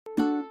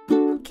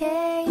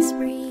case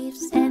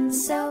briefs, and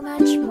so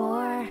much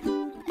more.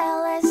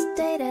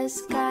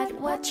 LSData's got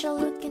what you're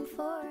looking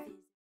for.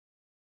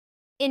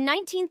 In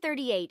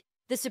 1938,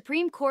 the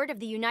Supreme Court of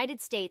the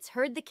United States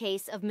heard the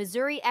case of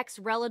Missouri ex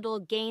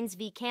Lloyd Gaines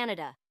v.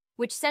 Canada,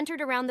 which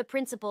centered around the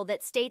principle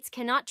that states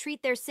cannot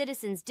treat their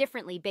citizens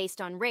differently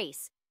based on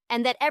race,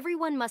 and that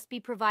everyone must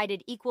be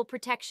provided equal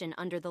protection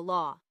under the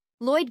law.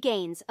 Lloyd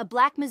Gaines, a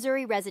black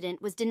Missouri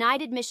resident, was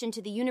denied admission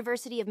to the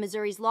University of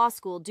Missouri's law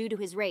school due to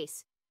his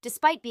race,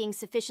 despite being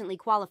sufficiently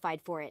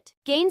qualified for it.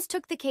 Gaines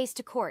took the case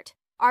to court,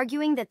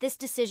 arguing that this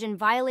decision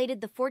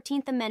violated the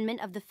 14th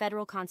Amendment of the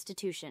federal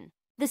Constitution.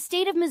 The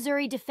state of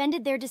Missouri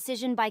defended their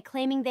decision by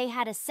claiming they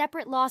had a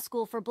separate law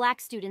school for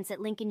black students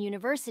at Lincoln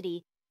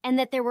University and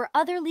that there were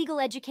other legal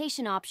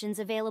education options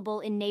available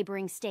in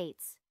neighboring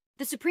states.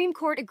 The Supreme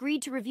Court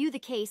agreed to review the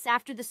case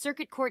after the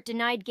Circuit Court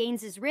denied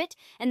Gaines's writ,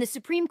 and the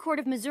Supreme Court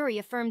of Missouri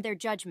affirmed their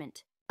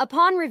judgment.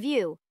 Upon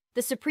review,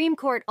 the Supreme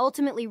Court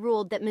ultimately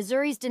ruled that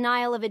Missouri's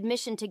denial of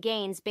admission to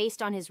Gaines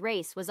based on his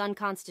race was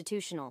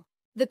unconstitutional.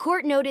 The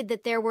court noted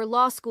that there were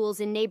law schools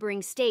in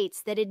neighboring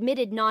states that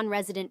admitted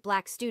non-resident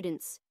black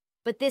students,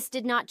 but this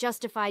did not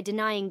justify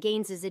denying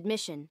Gaines's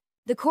admission.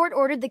 The court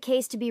ordered the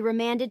case to be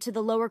remanded to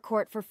the lower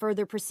court for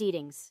further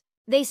proceedings.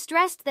 They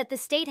stressed that the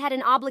state had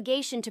an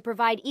obligation to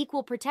provide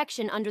equal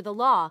protection under the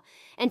law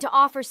and to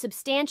offer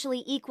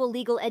substantially equal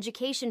legal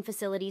education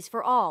facilities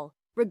for all,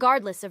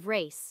 regardless of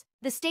race.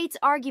 The state's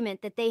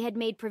argument that they had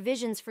made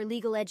provisions for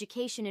legal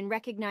education in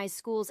recognized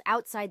schools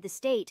outside the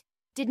state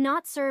did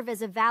not serve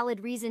as a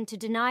valid reason to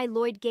deny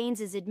Lloyd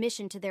Gaines's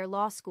admission to their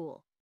law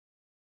school.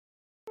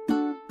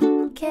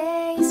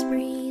 Case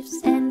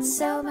briefs, and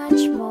so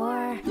much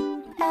more.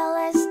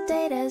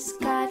 LSData's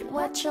got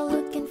what you're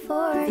looking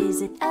for.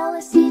 Visit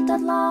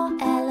lsd.law,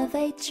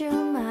 elevate your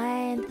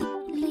mind.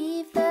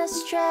 Leave the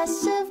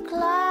stress of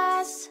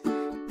class.